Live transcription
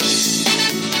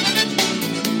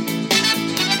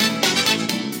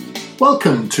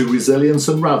Welcome to Resilience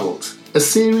Unravelled, a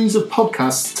series of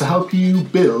podcasts to help you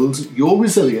build your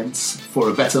resilience for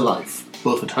a better life,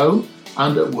 both at home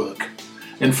and at work.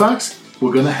 In fact,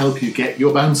 we're going to help you get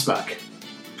your bounce back.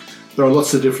 There are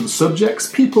lots of different subjects,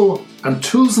 people, and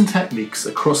tools and techniques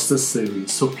across this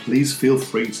series, so please feel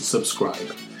free to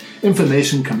subscribe.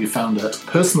 Information can be found at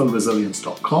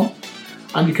personalresilience.com,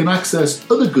 and you can access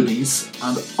other goodies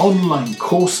and online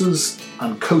courses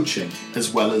and coaching,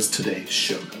 as well as today's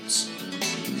show notes.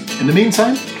 In the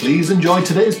meantime, please enjoy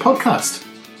today's podcast.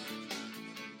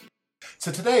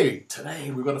 So today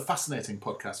we've got a fascinating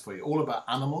podcast for you, all about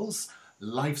animals,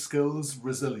 life skills,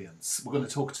 resilience. We're going to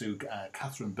talk to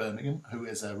Catherine Birmingham, who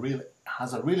has a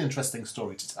really interesting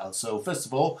story to tell. So first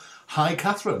of all, hi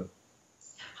Catherine.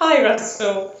 Hi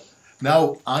Russell.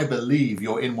 Now, I believe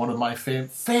you're in one of my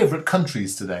favourite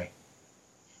countries today.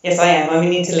 Yes, I am. I'm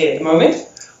in Italy at the moment.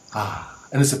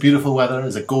 And it's a beautiful weather.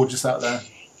 Is it gorgeous out there?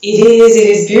 It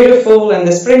is beautiful, and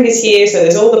the spring is here, so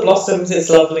there's all the blossoms. It's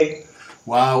lovely.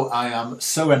 Wow, I am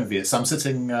so envious. I'm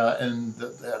sitting in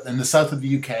the south of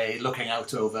the UK, looking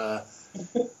out over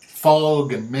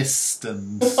fog and mist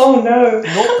and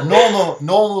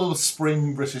normal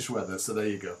spring British weather. So there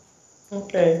you go.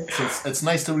 Okay. So it's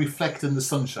nice to reflect in the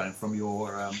sunshine from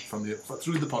your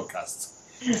through the podcasts.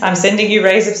 I'm sending you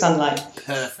rays of sunlight.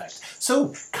 Perfect.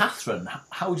 So, Catherine,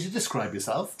 how would you describe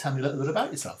yourself? Tell me a little bit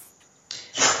about yourself.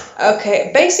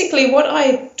 Okay. Basically, what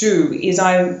I do is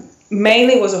I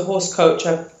mainly was a horse coach.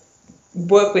 I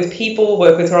work with people,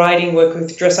 work with riding, work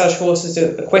with dressage horses,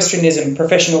 equestrianism,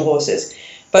 professional horses.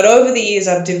 But over the years,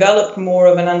 I've developed more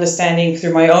of an understanding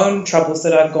through my own troubles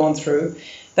that I've gone through,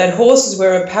 that horses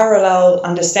were a parallel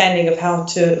understanding of how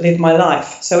to live my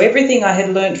life. So everything I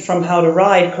had learned from how to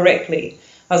ride correctly,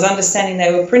 I was understanding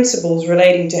they were principles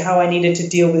relating to how I needed to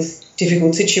deal with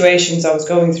difficult situations I was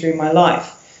going through in my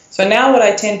life. So now what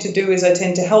I tend to do is I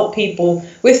tend to help people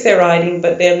with their riding,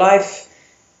 but their life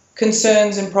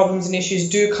concerns and problems and issues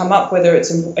do come up, whether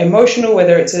it's emotional,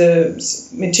 whether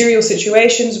it's material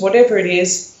situations, whatever it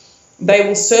is, they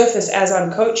will surface as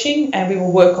I'm coaching and we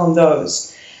will work on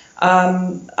those.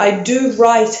 I do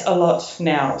write a lot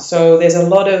now, so there's a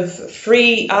lot of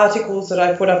free articles that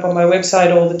I put up on my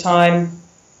website all the time.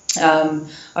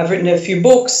 I've written a few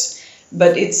books,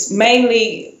 but it's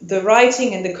mainly the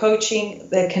writing and the coaching.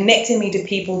 They're connecting me to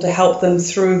people to help them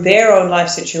through their own life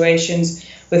situations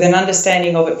with an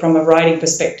understanding of it from a riding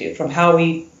perspective, from how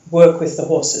we work with the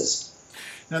horses.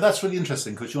 Now that's really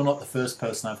interesting, because you're not the first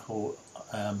person I've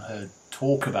heard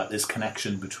talk about this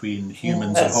connection between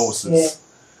humans and horses.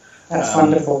 Yeah. That's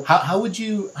wonderful. How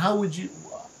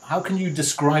can you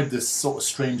describe this sort of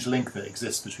strange link that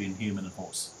exists between human and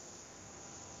horse?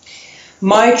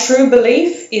 My true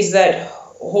belief is that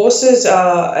horses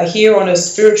are here on a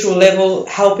spiritual level,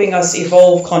 helping us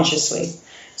evolve consciously.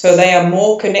 So they are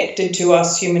more connected to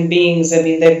us human beings. I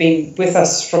mean, they've been with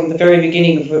us from the very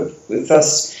beginning, with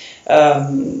us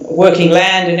working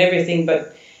land and everything,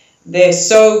 but they're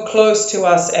so close to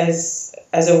us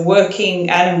as a working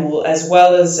animal, as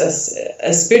well as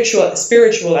a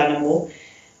spiritual animal,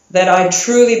 that I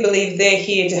truly believe they're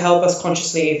here to help us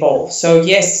consciously evolve. So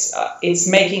yes, it's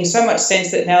making so much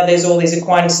sense that now there's all these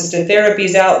equine-assisted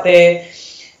therapies out there,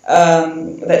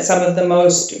 that some of the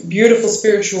most beautiful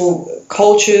spiritual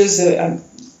cultures, the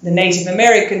Native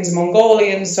Americans,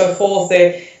 Mongolians, so forth,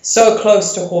 they're so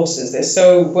close to horses.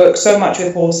 Work so much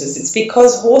with horses. It's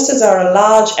because horses are a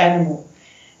large animal,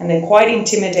 and they're quite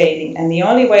intimidating. And the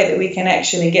only way that we can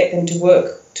actually get them to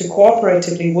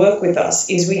cooperatively work with us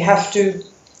is we have to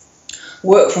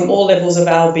work from all levels of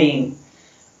our being.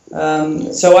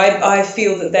 So I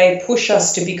feel that they push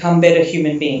us to become better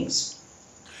human beings.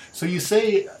 So you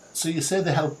say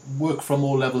they help work from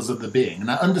all levels of the being.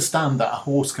 And I understand that a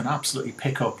horse can absolutely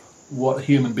pick up what a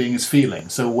human being is feeling.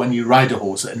 So when you ride a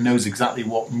horse, it knows exactly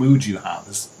what mood you have.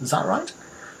 Is that right?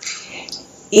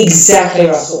 Exactly,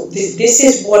 Russell. This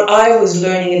is what I was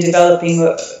learning and developing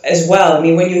as well. I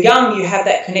mean, when you're young, you have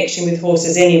that connection with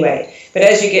horses anyway. But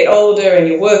as you get older and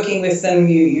you're working with them,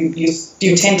 you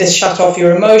tend to shut off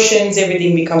your emotions.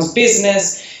 Everything becomes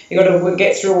business. You've got to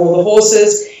get through all the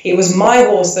horses. It was my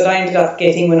horse that I ended up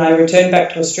getting when I returned back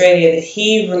to Australia, that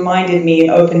he reminded me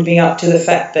and opened me up to the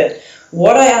fact that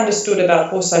what I understood about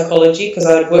horse psychology, because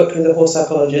I had worked with a horse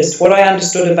psychologist, what I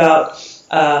understood about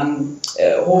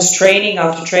horse training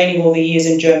after training all the years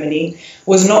in Germany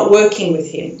was not working with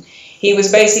him. He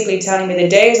was basically telling me the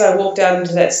days I walked out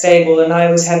into that stable and I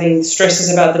was having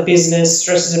stresses about the business,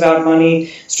 stresses about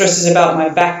money, stresses about my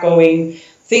back going,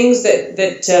 things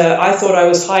that I thought I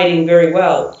was hiding very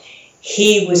well,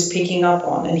 he was picking up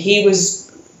on, and he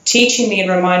was teaching me and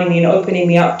reminding me and opening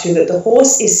me up to that the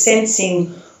horse is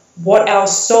sensing what our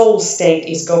soul state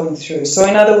is going through. So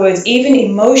in other words, even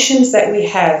emotions that we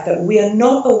have that we are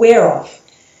not aware of,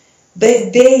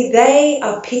 they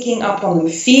are picking up on them.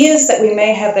 Fears that we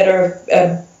may have that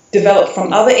are developed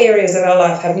from other areas of our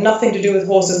life have nothing to do with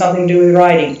horses, nothing to do with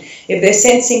riding. If they're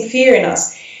sensing fear in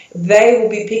us, they will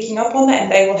be picking up on that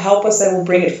and they will help us, they will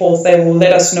bring it forth, they will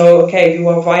let us know, okay, you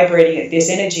are vibrating at this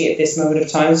energy at this moment of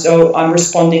time, so I'm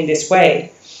responding this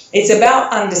way. It's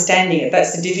about understanding it,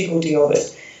 that's the difficulty of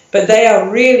it. But they are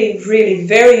really, really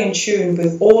very in tune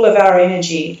with all of our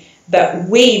energy that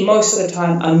we, most of the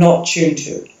time, are not tuned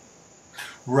to.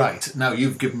 Right. Now,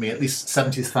 you've given me at least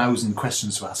 70,000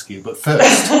 questions to ask you, but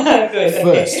first,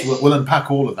 we'll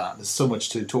unpack all of that. There's so much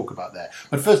to talk about there.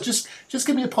 But first, just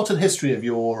give me a potted history of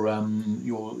your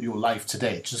life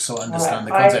today, just so I understand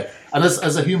the context. And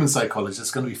as a human psychologist, it's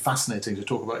going to be fascinating to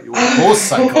talk about your horse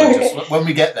psychologist when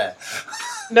we get there.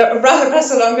 No,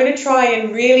 Russell, I'm going to try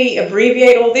and really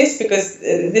abbreviate all this because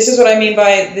this is what I mean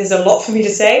by there's a lot for me to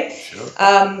say. Sure.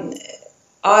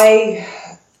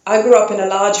 I grew up in a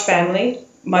large family.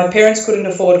 My parents couldn't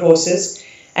afford horses,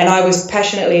 and I was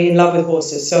passionately in love with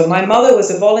horses. So my mother was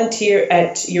a volunteer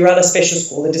at Uralla Special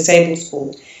School, a disabled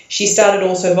school. She started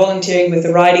also volunteering with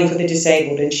the riding for the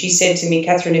disabled, and she said to me,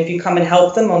 Catherine, if you come and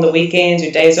help them on the weekends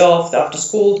or days off, after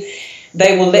school,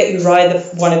 they will let you ride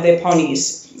one of their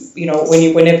ponies,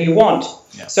 whenever you want.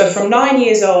 Yeah. So from 9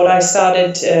 years old, I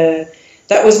started...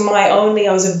 I was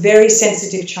a very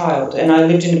sensitive child, and I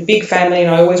lived in a big family and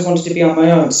I always wanted to be on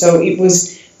my own. So it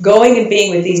was going and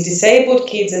being with these disabled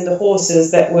kids and the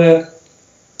horses that were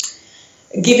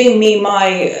giving me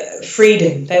my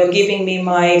freedom. They were giving me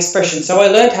my expression. So I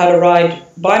learned how to ride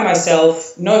by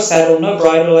myself, no saddle, no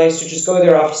bridle. I used to just go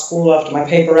there after school, after my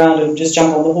paper round, and just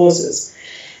jump on the horses.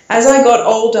 As I got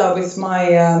older, with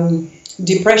my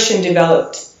depression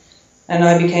developed, and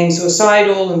I became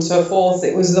suicidal and so forth,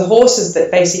 it was the horses that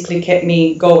basically kept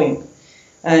me going.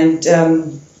 And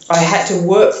I had to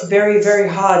work very, very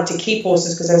hard to keep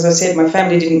horses because, as I said, my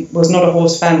family was not a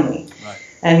horse family. Right.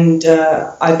 And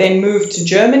I then moved to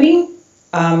Germany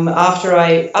after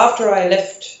I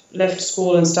left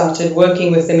school and started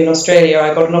working with them in Australia.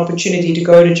 I got an opportunity to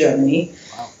go to Germany.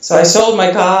 Wow. So I sold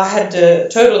my car, had a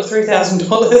total of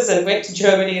 $3,000 and went to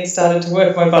Germany and started to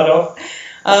work my butt off.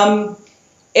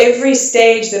 Every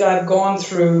stage that I've gone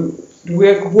through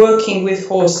working with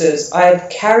horses, I've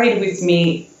carried with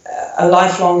me a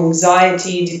lifelong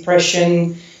anxiety,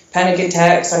 depression, panic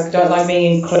attacks. I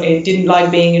didn't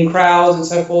like being in crowds and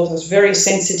so forth. I was very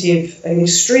sensitive, an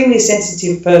extremely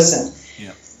sensitive person.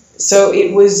 Yeah. So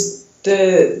it was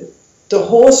the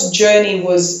horse journey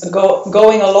was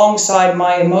going alongside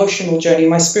my emotional journey,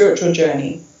 my spiritual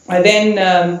journey. I then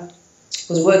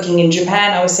was working in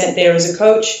Japan. I was sent there as a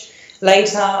coach.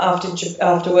 Later,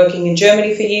 after working in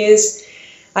Germany for years,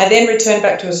 I then returned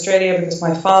back to Australia because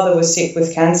my father was sick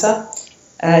with cancer.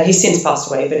 He's since passed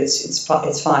away, but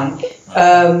it's fine.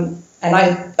 And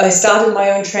I started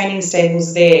my own training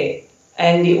stables there,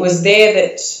 and it was there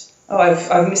that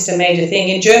I've missed a major thing.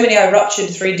 In Germany, I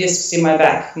ruptured 3 discs in my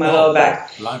back, my lower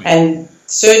back, blimey. And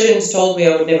surgeons told me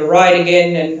I would never ride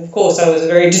again. And of course, I was a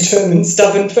very determined,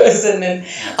 stubborn person, and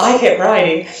I kept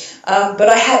riding. But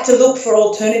I had to look for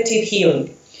alternative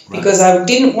healing because I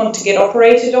didn't want to get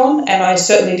operated on, and I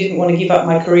certainly didn't want to give up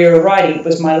my career of riding. It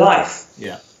was my life.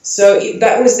 Yeah. So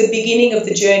that was the beginning of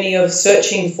the journey of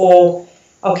searching for,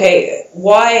 okay,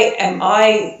 why am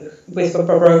I with a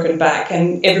broken back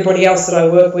and everybody else that I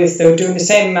work with, they're doing the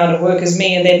same amount of work as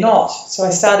me and they're not. So I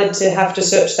started to have to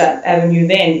search that avenue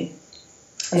then.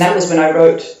 And that was when I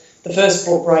wrote the first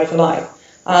book, Ride for Life.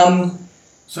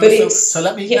 So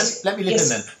let me let me live in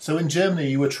then. So in Germany,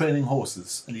 you were training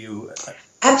horses, and you.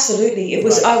 Absolutely, it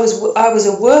was. Right. I was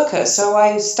a worker, so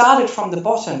I started from the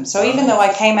bottom. So even though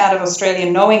I came out of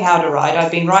Australia knowing how to ride,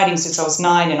 I'd been riding since I was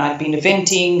 9, and I'd been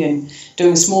eventing and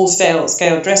doing small scale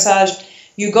dressage.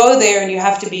 You go there and you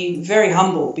have to be very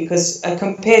humble because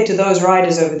compared to those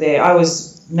riders over there, I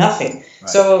was nothing. Right.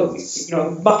 So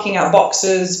bucking out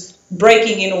boxes,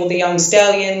 breaking in all the young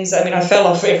stallions. I mean, I fell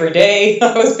off every day.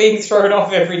 I was being thrown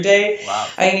off every day. Wow.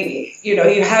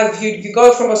 You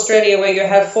go from Australia where you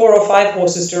have 4 or 5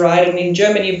 horses to ride, and in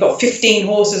Germany you've got 15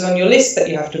 horses on your list that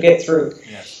you have to get through.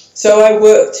 Yes. So I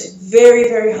worked very,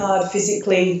 very hard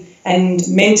physically and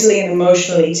mentally and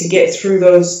emotionally to get through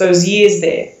those years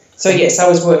there. So yes, I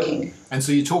was working. And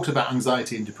so you talked about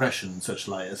anxiety and depression and such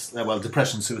like,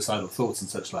 depression, suicidal thoughts and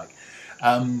such like.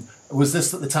 Was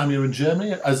this at the time you were in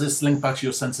Germany? Is this linked back to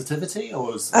your sensitivity,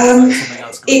 or was something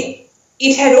else going on?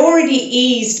 it had already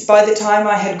eased by the time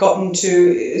I had gotten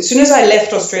to, as soon as I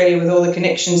left Australia with all the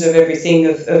connections of everything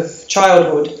of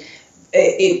childhood,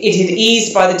 it had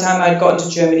eased by the time I'd gotten to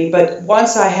Germany. But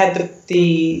once I had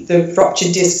the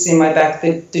ruptured discs in my back,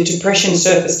 the depression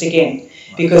surfaced again,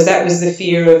 because that was the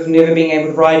fear of never being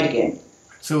able to ride again.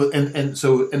 So,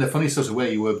 so in a funny sort of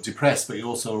way, you were depressed, but you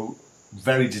also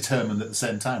very determined at the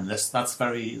same time. That's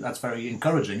very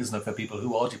encouraging, isn't it, for people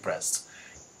who are depressed?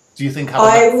 Do you think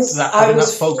having that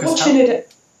focus fortunate?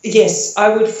 helped? Yes, I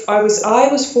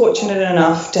was fortunate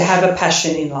enough to have a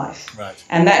passion in life, right.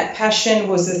 And that passion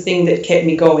was the thing that kept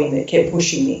me going, that kept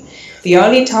pushing me. The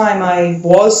only time I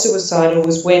was suicidal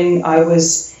was when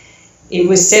it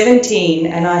was 17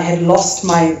 and I had lost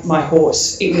my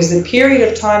horse. It was a period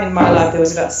of time in my life. There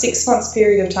was about 6 months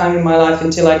period of time in my life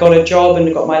until I got a job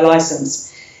and got my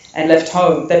license and left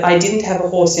home that I didn't have a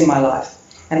horse in my life.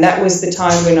 And that was the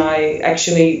time when I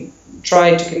actually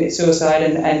tried to commit suicide,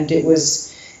 and it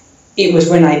was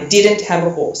when I didn't have a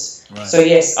horse. Right. So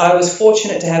yes, I was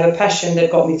fortunate to have a passion that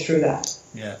got me through that.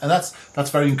 Yeah, and that's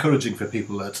very encouraging for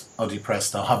people that are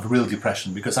depressed or have real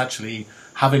depression, because actually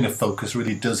having a focus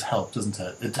really does help, doesn't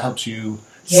it? It helps you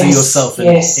see yourself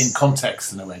in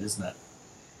context in a way, doesn't it?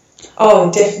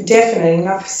 Oh, definitely.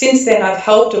 Since then, I've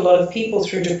helped a lot of people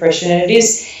through depression, and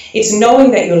it's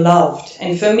knowing that you're loved.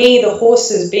 And for me,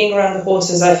 being around the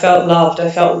horses, I felt loved,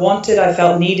 I felt wanted, I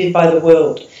felt needed by the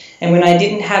world. And when I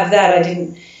didn't have that,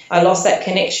 I lost that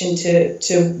connection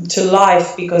to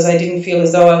life, because I didn't feel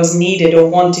as though I was needed or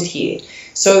wanted here.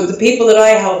 So the people that I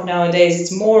help nowadays,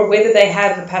 it's more whether they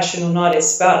have a passion or not.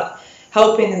 It's about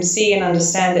helping them see and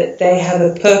understand that they have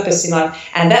a purpose in life.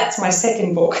 And that's my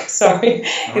second book. Sorry,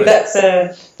 right. That's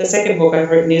the second book I've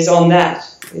written is on that.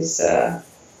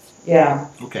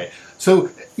 Okay, so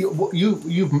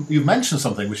you've mentioned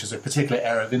something which is a particular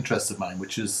area of interest of mine,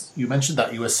 which is you mentioned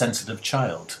that you were a sensitive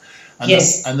child. And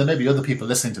yes. And there may be other people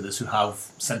listening to this who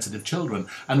have sensitive children.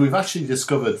 And we've actually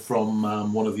discovered from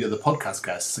one of the other podcast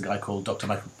guests, a guy called Dr.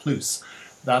 Michael Plus,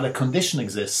 that a condition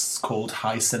exists called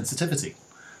high sensitivity.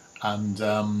 And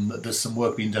there's some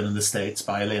work being done in the States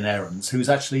by Elaine Ahrens, who's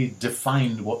actually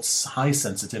defined what high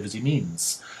sensitivity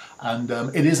means. And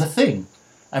it is a thing.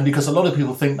 And because a lot of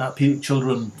people think that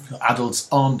children, adults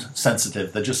aren't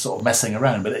sensitive, they're just sort of messing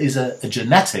around, but it is a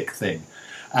genetic thing.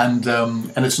 And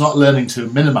it's not learning to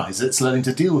minimise it, it's learning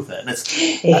to deal with it. And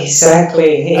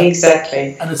exactly.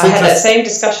 And I had that same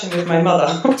discussion with my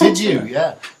mother. Did you?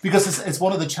 Yeah. Because it's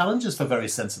one of the challenges for very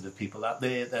sensitive people, that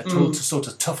they're told to sort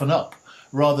of toughen up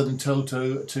rather than told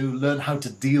to learn how to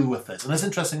deal with it. And it's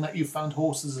interesting that you found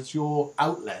horses as your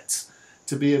outlet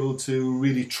to be able to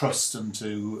really trust and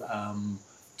to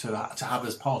have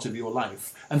as part of your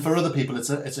life. And for other people, it's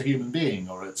a human being,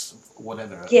 or it's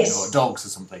whatever, yes. Or dogs or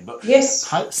something. But yes.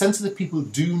 Sensitive people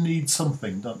do need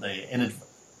something, don't they?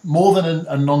 More than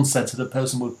a non-sensitive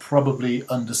person would probably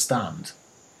understand.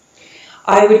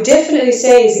 I would definitely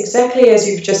say is exactly as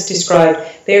you've just described.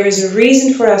 There is a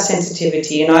reason for our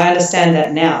sensitivity, and I understand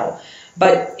that now.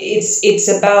 But it's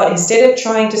about, instead of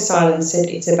trying to silence it,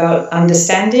 it's about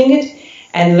understanding it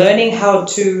and learning how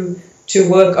to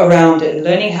work around it,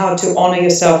 learning how to honor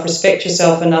yourself, respect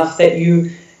yourself enough that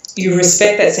you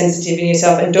respect that sensitivity in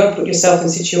yourself and don't put yourself in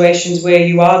situations where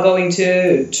you are going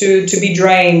to be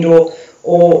drained or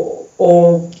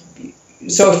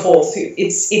so forth.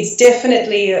 It's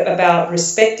definitely about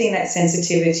respecting that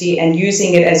sensitivity and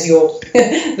using it as your,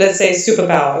 let's say,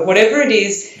 superpower. Whatever it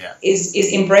is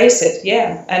embrace it,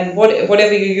 and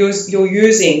whatever you're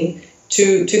using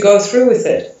to go through with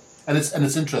it. And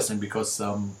it's interesting because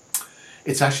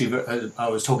it's actually, I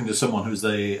was talking to someone who's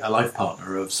a life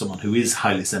partner of someone who is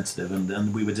highly sensitive,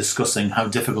 and we were discussing how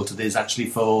difficult it is actually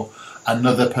for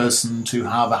another person to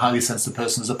have a highly sensitive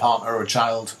person as a partner or a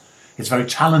child. It's very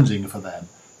challenging for them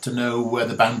to know where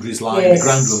the boundaries lie and the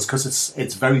ground rules, because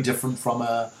it's very different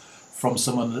from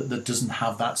someone that doesn't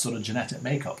have that sort of genetic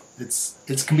makeup.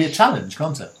 It can be a challenge,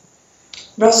 can't it?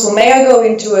 Russell, may I go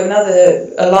into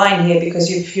a line here, because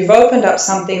you've opened up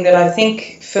something that I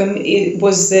think for me it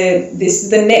was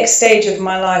the next stage of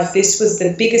my life. This was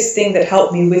the biggest thing that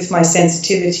helped me with my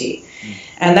sensitivity.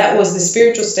 And that was the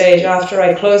spiritual stage. After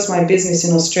I closed my business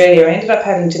in Australia, I ended up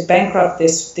having to bankrupt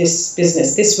this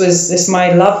business. This was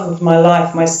my love of my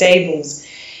life, my stables.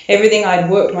 Everything I'd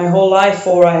worked my whole life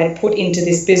for, I had put into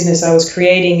this business I was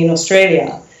creating in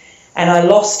Australia. And I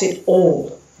lost it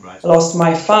all. Right. I lost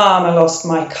my farm, I lost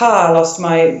my car, I lost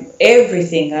my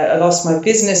everything. I lost my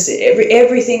business,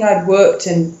 everything I'd worked,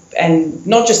 and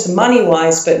not just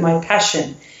money-wise, but my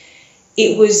passion.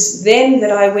 It was then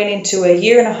that I went into a 1.5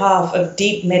 years of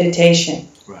deep meditation.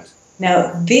 Right.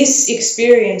 Now, this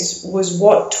experience was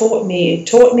what taught me. It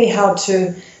taught me how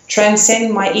to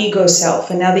transcend my ego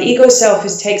self. And now the ego self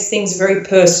takes things very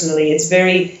personally.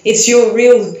 It's your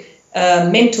real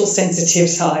mental sensitive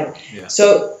side. Yeah.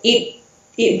 So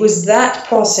it was that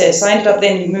process. I ended up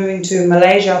then moving to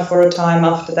Malaysia for a time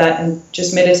after that and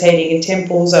just meditating in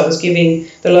temples. I was giving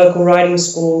the local riding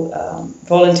school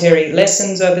voluntary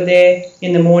lessons over there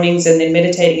in the mornings and then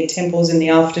meditating in temples in the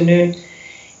afternoon.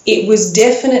 It was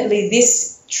definitely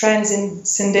this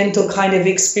transcendental kind of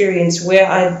experience where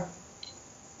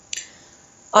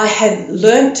I had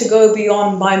learned to go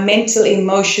beyond my mental,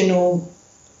 emotional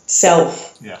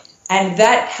self. Yeah. And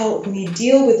that helped me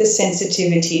deal with the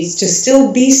sensitivities, to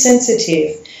still be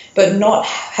sensitive, but not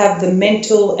have the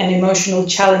mental and emotional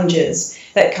challenges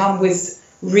that come with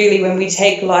really when we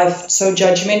take life so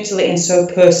judgmentally and so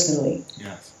personally.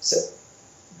 Yes. So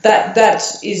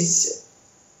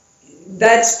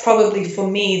that's probably for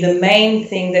me the main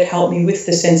thing that helped me with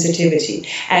the sensitivity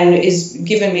and is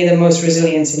given me the most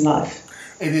resilience in life.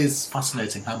 It is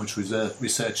fascinating how much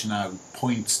research now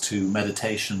points to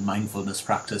meditation, mindfulness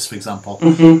practice, for example.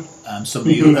 Mm-hmm. Some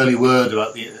of your early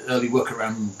work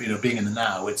around being in the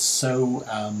now. It's so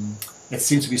it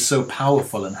seems to be so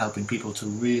powerful in helping people to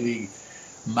really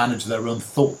manage their own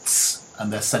thoughts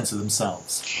and their sense of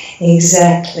themselves.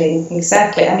 Exactly.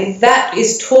 I mean, that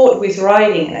is taught with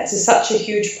riding, and that's such a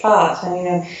huge part. I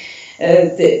mean,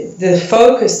 the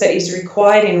focus that is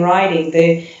required in riding,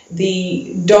 the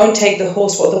don't take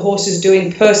what the horse is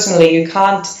doing personally. You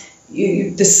can't.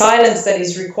 The silence that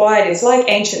is required. It's like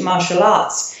ancient martial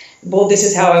arts. Well, this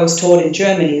is how I was taught in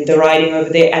Germany, the riding over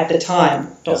there at the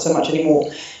time. Not so much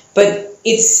anymore, but.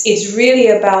 It's really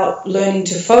about learning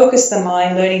to focus the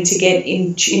mind, learning to get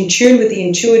in tune with the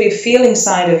intuitive feeling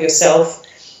side of yourself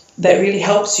that really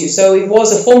helps you. So it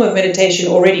was a form of meditation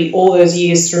already all those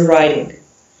years through riding.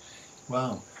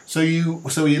 Wow. So you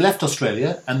left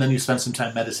Australia and then you spent some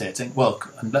time meditating. Well,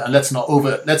 and let's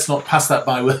not pass that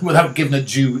by without giving a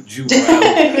due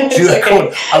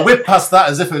accord. I whipped past that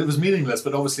as if it was meaningless,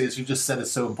 but obviously, as you just said,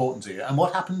 it's so important to you. And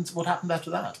what happened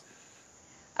after that?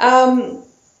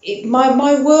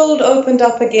 My world opened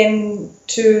up again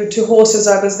to horses.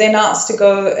 I was then asked to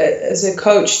go as a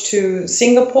coach to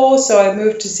Singapore, so I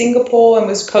moved to Singapore and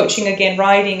was coaching again,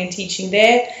 riding and teaching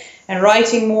there, and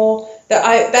writing more.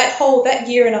 That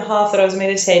year and a half that I was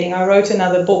meditating, I wrote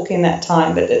another book in that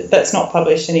time, but that's not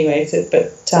published anyway.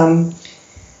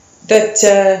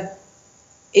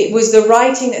 It was the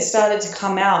writing that started to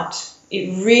come out.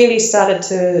 It really started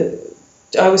to.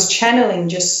 I was channeling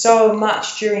just so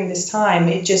much during this time.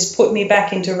 It just put me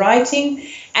back into writing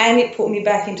and it put me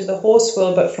back into the horse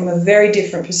world, but from a very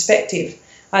different perspective.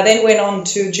 I then went on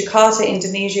to Jakarta,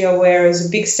 Indonesia, where there was a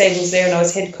big stables there and I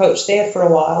was head coach there for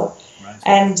a while. Right.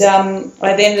 And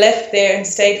I then left there and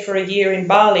stayed for a year in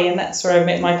Bali, and that's where I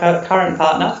met my current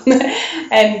partner.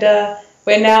 And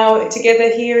we're now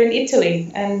together here in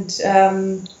Italy. And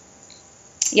I'm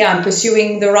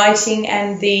pursuing the writing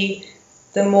and the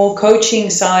more coaching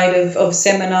side of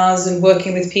seminars and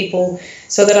working with people,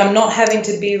 so that I'm not having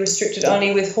to be restricted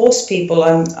only with horse people.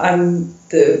 I'm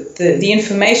the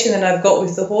information that I've got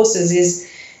with the horses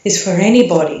is for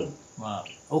anybody. Wow.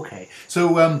 Okay. So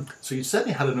you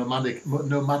certainly had a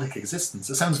nomadic existence.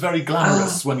 It sounds very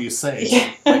glamorous when you say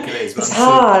it like it is. But it's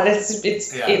hard.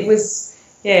 It was.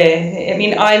 I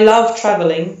mean, I love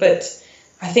traveling, but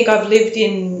I think I've lived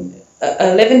in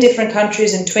 11 different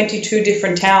countries and 22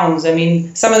 different towns. I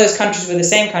mean, some of those countries were the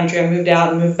same country. I moved out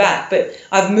and moved back, but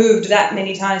I've moved that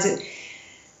many times.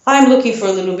 I'm looking for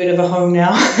a little bit of a home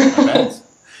now.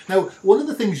 Now, one of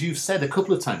the things you've said a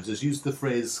couple of times is used the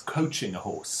phrase coaching a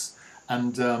horse.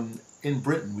 And in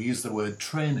Britain, we use the word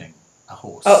training a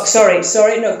horse. Oh, sorry.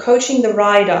 No, coaching the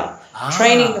rider.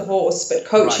 Training the horse, but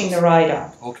coaching the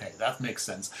rider. Okay, that makes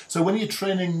sense. So when you're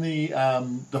training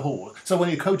the horse, so when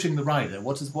you're coaching the rider,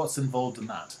 what's involved in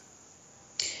that?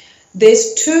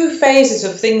 There's two phases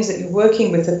of things that you're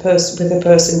working with a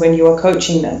person when you are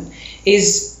coaching them.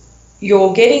 Is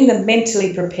you're getting them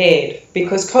mentally prepared,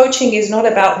 because coaching is not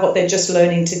about what they're just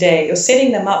learning today. You're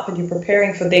setting them up and you're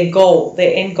preparing for their goal,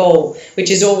 their end goal,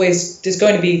 which is always, there's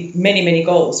going to be many, many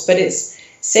goals, but it's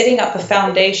setting up a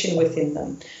foundation within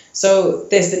them. So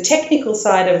there's the technical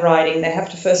side of riding. They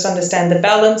have to first understand the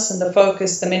balance and the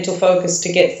focus, the mental focus,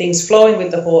 to get things flowing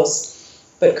with the horse.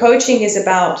 But coaching is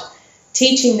about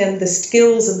teaching them the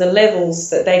skills and the levels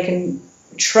that they can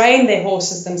train their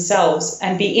horses themselves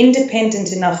and be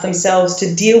independent enough themselves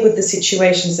to deal with the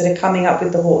situations that are coming up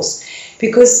with the horse.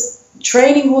 Because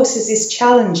training horses is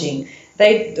challenging.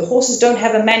 The horses don't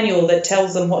have a manual that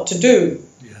tells them what to do.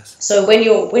 Yes. So when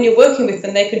you're working with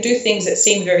them, they can do things that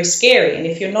seem very scary, and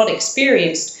if you're not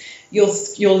experienced,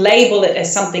 you'll label it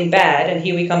as something bad, and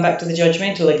here we come back to the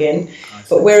judgmental again.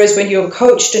 But whereas when you're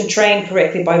coached and trained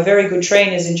correctly by very good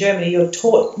trainers in Germany, you're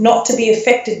taught not to be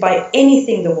affected by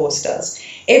anything the horse does.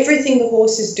 Everything the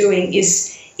horse is doing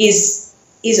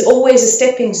is always a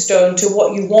stepping stone to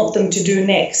what you want them to do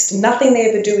next. Nothing they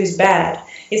ever do is bad.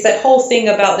 It's that whole thing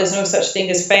about there's no such thing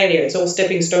as failure. It's all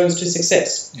stepping stones to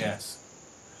success. Yes.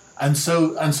 And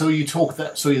so you talk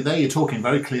that. So you're talking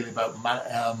very clearly about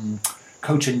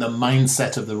coaching the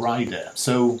mindset of the rider.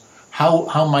 So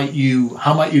how might you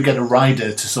get a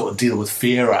rider to sort of deal with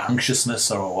fear or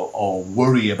anxiousness or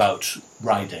worry about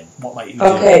riding? What might you do?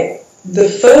 Okay. The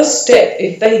first step,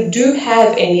 if they do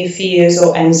have any fears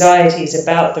or anxieties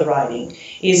about the riding,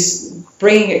 is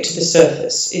bringing it to the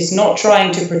surface, is not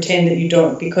trying to pretend that you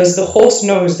don't, because the horse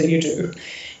knows that you do.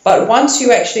 But once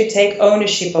you actually take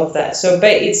ownership of that, so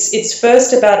it's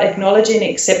first about acknowledging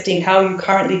and accepting how you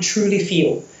currently truly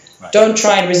feel. Right. Don't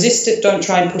try and resist it, don't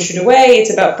try and push it away.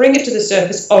 It's about bring it to the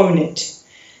surface, own it.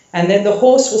 And then the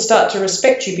horse will start to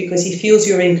respect you because he feels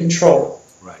you're in control.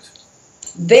 Right.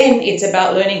 Then it's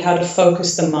about learning how to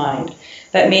focus the mind.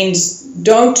 That means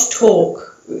don't talk.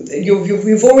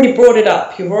 You've already brought it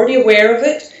up. You're already aware of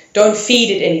it. Don't feed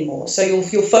it anymore. So you'll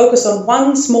focus on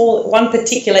one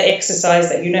particular exercise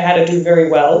that you know how to do very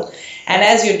well. And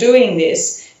as you're doing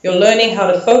this, you're learning how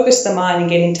to focus the mind and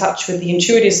get in touch with the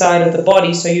intuitive side of the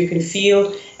body so you can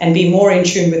feel and be more in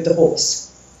tune with the horse.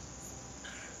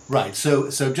 Right. So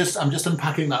I'm just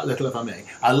unpacking that a little, if I may.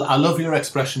 I love your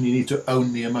expression, you need to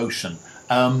own the emotion.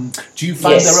 Do you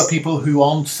find there are people who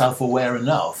aren't self-aware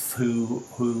enough, who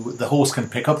the horse can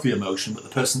pick up the emotion, but the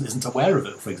person isn't aware of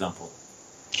it, for example?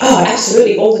 Oh,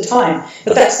 absolutely, all the time.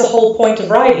 But that's the whole point of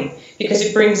riding, because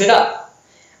it brings it up.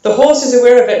 The horse is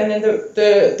aware of it, and then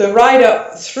the rider,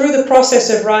 through the process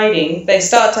of riding, they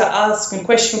start to ask and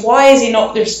question, why is he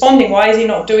not responding? Why is he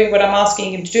not doing what I'm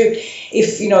asking him to do?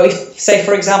 If say,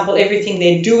 for example, everything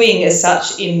they're doing as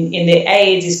such in their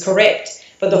aids is correct,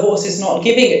 but the horse is not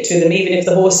giving it to them, even if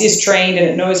the horse is trained and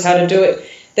it knows how to do it,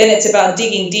 then it's about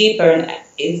digging deeper, and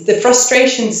the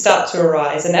frustrations start to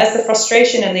arise. And as the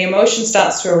frustration and the emotion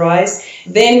starts to arise,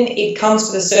 then it comes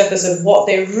to the surface of what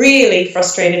they're really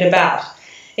frustrated about.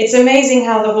 It's amazing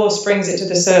how the horse brings it to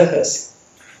the surface.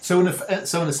 So in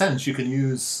a sense, you can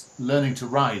use learning to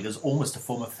ride as almost a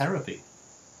form of therapy.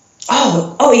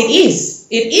 Oh, it is.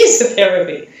 It is a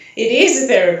therapy. It is a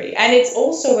therapy. And it's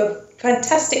also a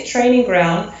fantastic training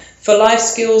ground for life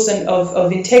skills and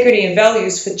of integrity and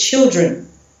values for children,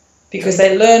 because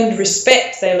they learn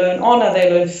respect, they learn honor, they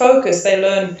learn focus, they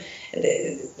learn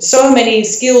so many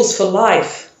skills for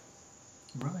life.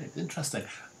 Right, interesting.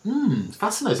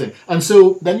 Fascinating. And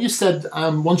so then you said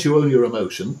once you own your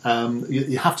emotion,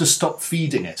 you have to stop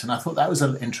feeding it. And I thought that was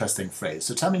an interesting phrase.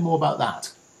 So tell me more about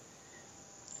that.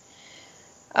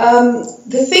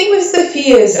 The thing with the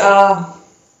fears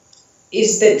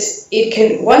is that it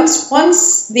can,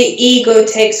 once the ego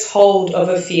takes hold of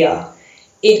a fear,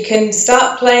 it can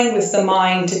start playing with the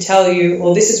mind to tell you,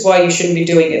 well, this is why you shouldn't be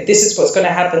doing it. This is what's going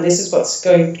to happen. This is what's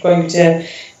going to,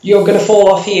 you're going to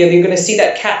fall off here. You're going to see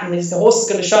that cat and the horse is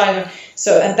going to shine.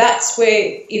 So, and that's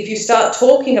where, if you start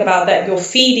talking about that, you're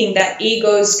feeding that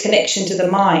ego's connection to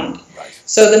the mind. Right.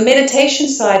 So the meditation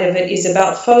side of it is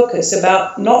about focus,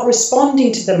 about not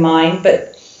responding to the mind,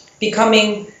 but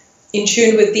becoming in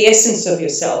tune with the essence of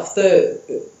yourself.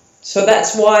 So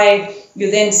that's why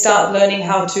you then start learning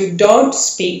how to don't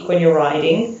speak when you're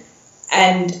riding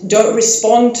and don't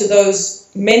respond to those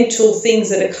mental things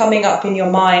that are coming up in your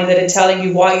mind that are telling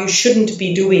you why you shouldn't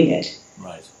be doing it.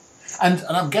 Right. And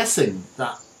I'm guessing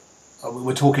that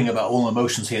we're talking about all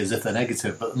emotions here as if they're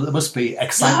negative, but there must be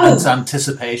excitement,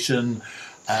 anticipation,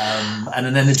 and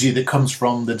an energy that comes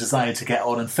from the desire to get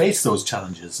on and face those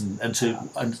challenges and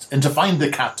to find the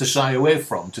cat to shy away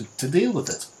from, to deal with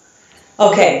it.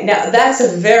 Okay, now that's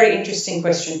a very interesting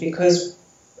question, because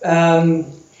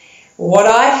what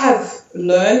I have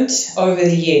learned over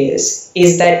the years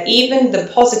is that even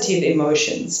the positive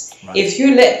emotions, right, if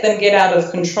you let them get out of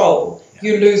control,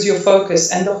 you lose your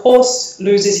focus, and the horse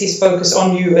loses his focus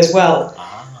on you as well.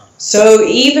 So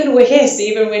even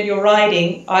when you're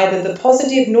riding, either the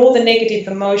positive nor the negative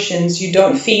emotions, you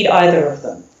don't feed either of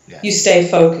them. Yes. You stay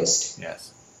focused.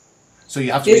 Yes. So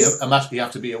you have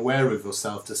to be aware of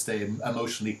yourself to stay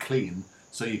emotionally clean,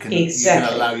 so you can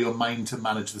allow your mind to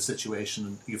manage the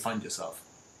situation you find yourself.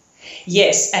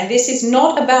 Yes, and this is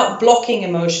not about blocking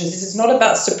emotions. This is not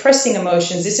about suppressing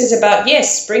emotions. This is about,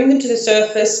 yes, bring them to the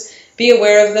surface, be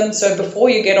aware of them. So before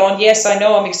you get on, yes, I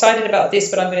know I'm excited about this,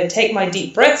 but I'm going to take my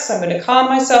deep breaths. I'm going to calm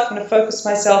myself. I'm going to focus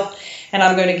myself, and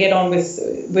I'm going to get on with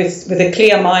a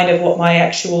clear mind of what my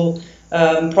actual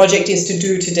project is to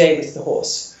do today with the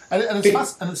horse. And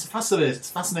it's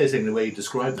fascinating the way you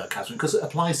describe that, Catherine, because it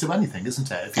applies to anything, isn't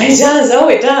it? It does. Oh,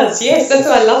 it does. Yes, that's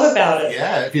what I love about it.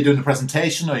 Yeah, if you're doing a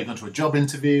presentation, or you're going to a job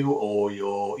interview, or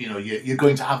you're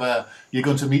going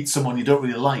to meet someone you don't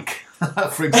really like,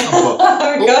 for example.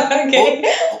 Oh God, okay.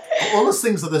 All those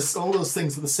things are the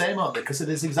same, aren't they? Because it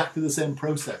is exactly the same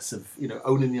process of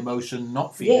owning the emotion,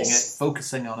 not feeling it,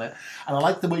 focusing on it. And I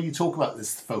like the way you talk about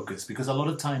this focus, because a lot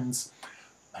of times.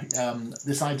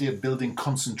 This idea of building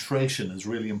concentration is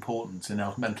really important in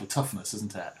our mental toughness,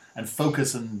 isn't it? And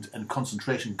focus and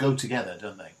concentration go together,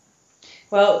 don't they?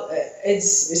 Well,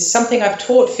 it's something I've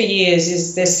taught for years.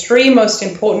 Is there's 3 most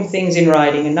important things in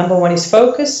writing, and number 1 is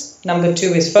focus, number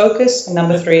 2 is focus, and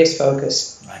number 3 is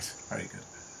focus. Right, very good.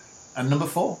 And number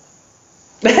 4?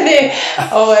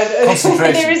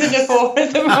 Concentration. There isn't a 4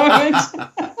 at the moment.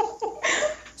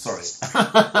 Sorry.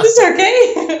 It's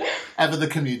okay. Ever the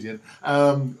comedian.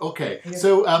 Okay,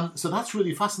 yeah. So that's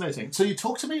really fascinating. So you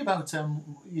talked to me about,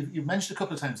 you mentioned a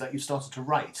couple of times that you started to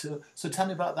write. So tell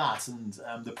me about that and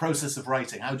the process of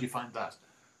writing. How do you find that?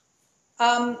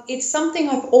 It's something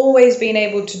I've always been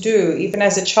able to do. Even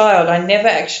as a child, I never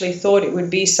actually thought it would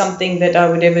be something that I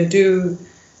would ever do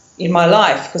in my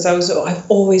life, because I've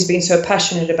always been so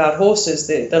passionate about horses.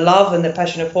 The love and the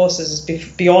passion of horses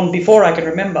is beyond before I can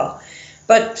remember.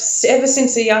 But ever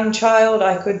since a young child,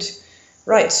 I could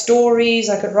write stories,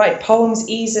 I could write poems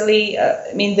easily.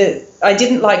 I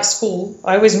didn't like school.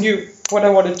 I always knew what I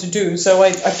wanted to do. So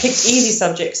I picked easy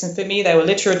subjects. And for me, they were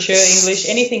literature, English,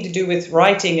 anything to do with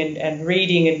writing and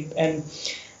reading. And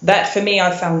that, for me,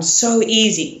 I found so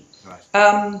easy.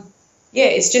 Right.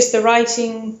 It's just the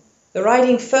writing. The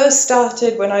writing first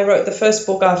started when I wrote the first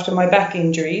book after my back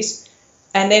injuries.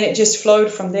 And then it just flowed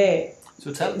from there.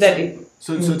 So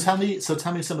tell me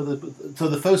some of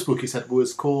the first book you said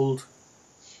was called.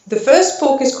 The first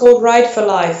book is called Ride for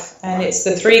Life, and it's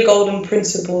the 3 golden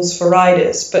principles for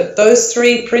riders. But those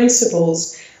 3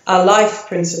 principles are life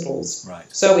principles. Right.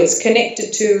 So it's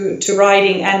connected to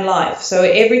riding and life. So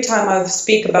every time I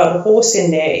speak about a horse in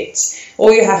there,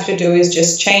 all you have to do is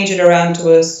just change it around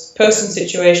to a person,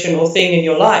 situation, or thing in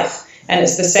your life, and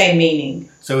it's the same meaning.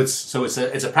 So it's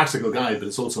a practical guide, but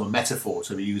it's also a metaphor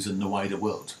to be used in the wider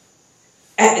world.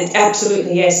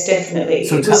 Absolutely, yes, definitely.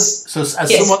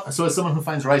 As someone who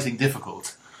finds writing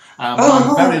difficult,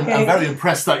 I'm very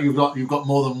impressed that you've got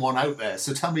more than one out there.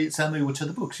 So tell me which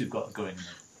other books you've got going.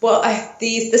 Well,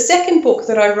 the second book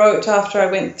that I wrote after I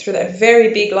went through that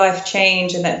very big life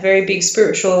change and that very big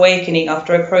spiritual awakening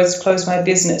after I closed my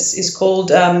business is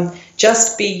called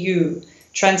Just Be You,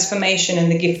 Transformation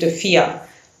and the Gift of Fear.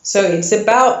 So it's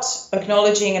about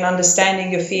acknowledging and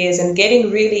understanding your fears and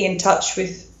getting really in touch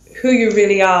with who you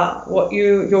really are, what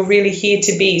you're really here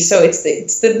to be. So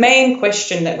it's the main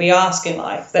question that we ask in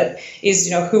life, that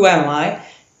is, who am I?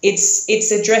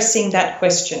 It's addressing that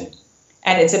question,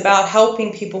 and it's about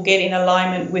helping people get in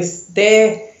alignment with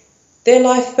their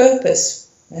life purpose.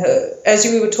 As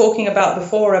we were talking about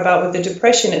before about with the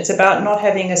depression, it's about not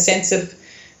having a sense of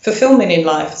fulfillment in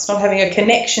life. It's not having a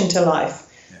connection to life.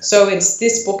 Yeah. So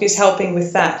this book is helping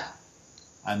with that.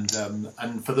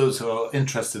 And for those who are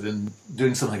interested in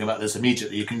doing something about this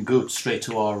immediately, you can go straight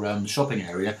to our shopping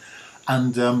area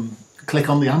and click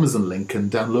on the Amazon link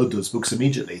and download those books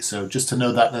immediately. So just to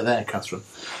know that they're there, Catherine.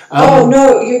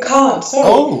 No, you can't. Sorry.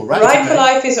 Oh, right. Ride for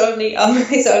Life is only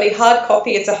hard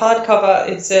copy. It's a hardcover.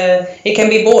 It can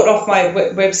be bought off my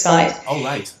website. Oh,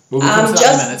 right. Well, we'll come to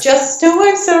that in a minute.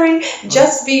 I'm sorry. Oh.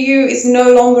 Just Be You is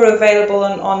no longer available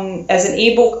on as an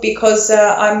ebook because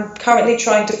I'm currently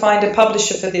trying to find a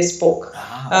publisher for this book.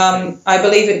 Okay. I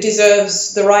believe it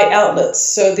deserves the right outlets.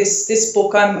 So this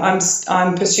book,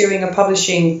 I'm pursuing a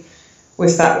publishing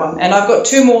with that one, and I've got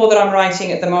 2 more that I'm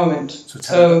writing at the moment.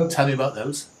 So tell me about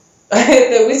those.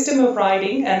 The Wisdom of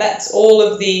Riding, and that's all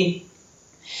of the.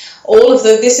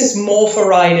 This is more for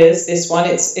riders. This one,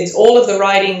 it's all of the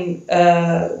riding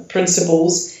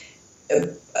principles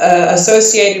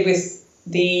associated with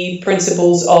the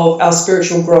principles of our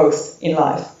spiritual growth in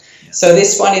life. Yeah. So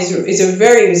this one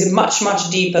is much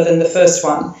deeper than the first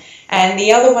one. And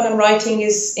the other one I'm writing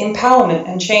is empowerment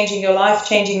and changing your life,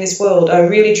 changing this world. I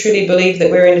really truly believe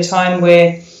that we're in a time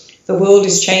where the world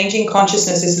is changing,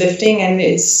 consciousness is lifting, and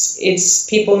it's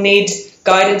people need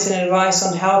guidance and advice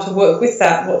on how to work with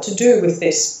that, what to do with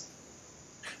this.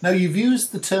 Now, you've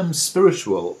used the term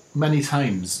spiritual many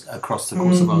times across the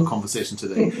course of our conversation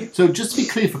today. So just to be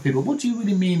clear for people, what do you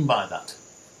really mean by that?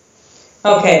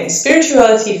 Okay,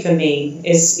 spirituality for me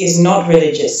is not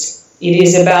religious. It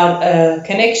is about a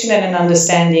connection and an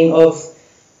understanding of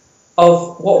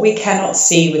what we cannot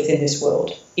see within this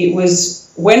world. It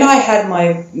was when I had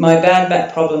my bad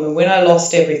back problem and when I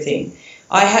lost everything,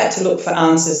 I had to look for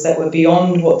answers that were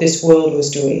beyond what this world was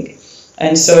doing.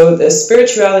 And so the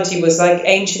spirituality was like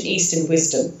ancient Eastern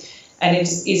wisdom. And it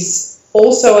is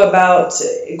also about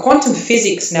quantum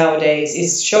physics nowadays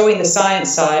is showing the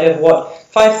science side of what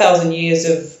 5,000 years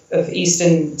of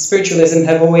Eastern spiritualism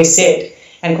have always said.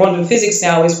 And quantum physics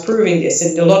now is proving this.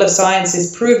 And a lot of science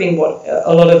is proving what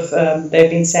a lot of they've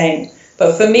been saying.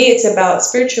 But for me, it's about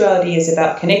spirituality is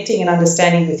about connecting and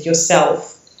understanding with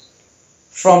yourself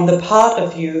from the part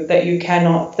of you that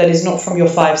is not from your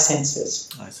five senses.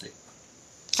 I see.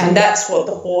 And that's what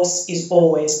the horse is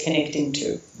always connecting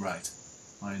to. Right.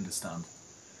 I understand.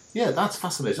 Yeah, that's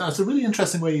fascinating. It's a really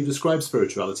interesting way you describe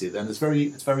spirituality then. It's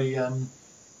very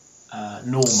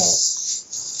normal.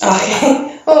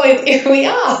 Okay. Well, we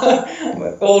are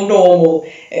all normal.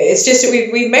 It's just that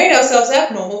we've made ourselves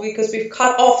abnormal because we've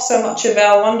cut off so much of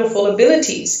our wonderful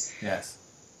abilities.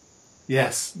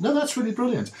 Yes. No, that's really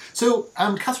brilliant. So,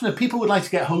 Catherine, if people would like to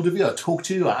get hold of you or talk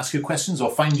to you or ask you questions or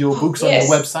find your books on your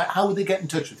website, how would they get in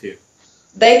touch with you?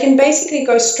 They can basically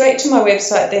go straight to my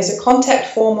website. There's a contact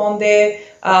form on there.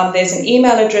 There's an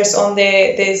email address on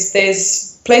there.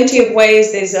 There's plenty of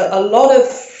ways. There's a lot of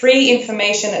free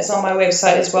information that's on my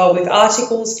website as well with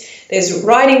articles. There's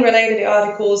writing related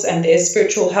articles and there's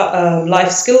spiritual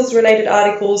life skills related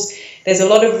articles. There's a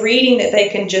lot of reading that they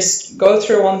can just go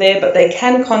through on there, but they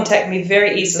can contact me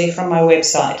very easily from my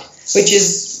website, which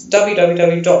is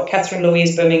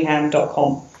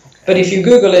www.catherinelouisebirmingham.com. But if you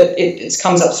Google it, it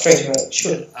comes up straight away. It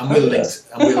should. And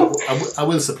I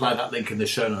will supply that link in the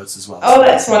show notes as well. Oh,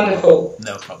 that's wonderful.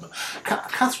 No problem.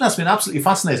 Catherine, that's been absolutely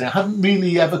fascinating. I hadn't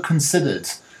really ever considered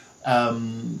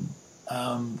the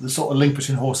sort of link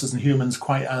between horses and humans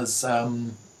quite as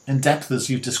in depth as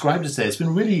you've described it today. It's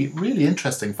been really, really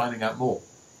interesting finding out more.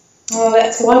 Oh,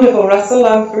 that's wonderful, Russell.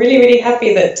 I'm really, really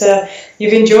happy that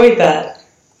you've enjoyed that.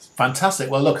 Fantastic.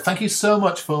 Well, look, thank you so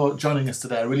much for joining us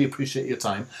today. I really appreciate your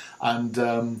time. And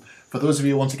for those of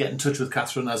you who want to get in touch with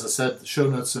Catherine, as I said, show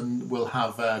notes and we'll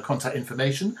have contact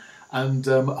information. And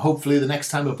hopefully the next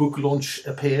time a book launch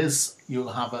appears,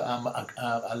 you'll have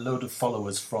a load of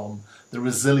followers from the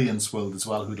resilience world as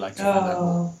well who'd like to find out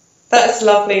more. That's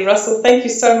lovely, Russell. Thank you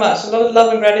so much. A lot of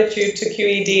love and gratitude to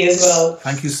QED as well.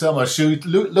 Thank you so much. So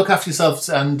look after yourselves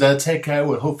and take care.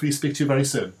 We'll hopefully speak to you very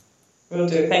soon. Will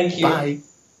do. Thank you. Bye.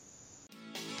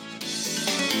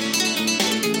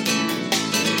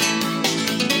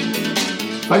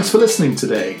 Thanks for listening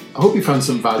today. I hope you found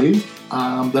some value.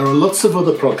 There are lots of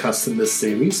other podcasts in this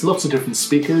series, lots of different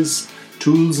speakers,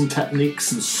 tools and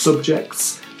techniques and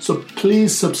subjects. So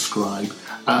please subscribe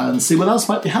and see what else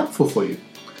might be helpful for you.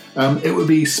 It would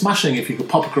be smashing if you could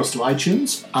pop across to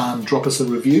iTunes and drop us a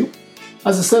review.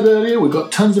 As I said earlier, we've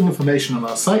got tons of information on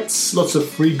our sites, lots of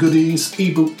free goodies,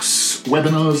 ebooks,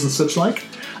 webinars and such like.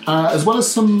 As well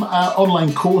as some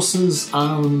online courses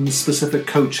and specific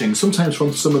coaching, sometimes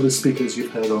from some of the speakers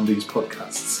you've heard on these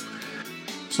podcasts.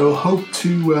 So hope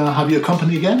to have your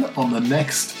company again on the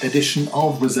next edition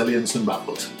of Resilience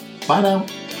Unraveled. Bye now.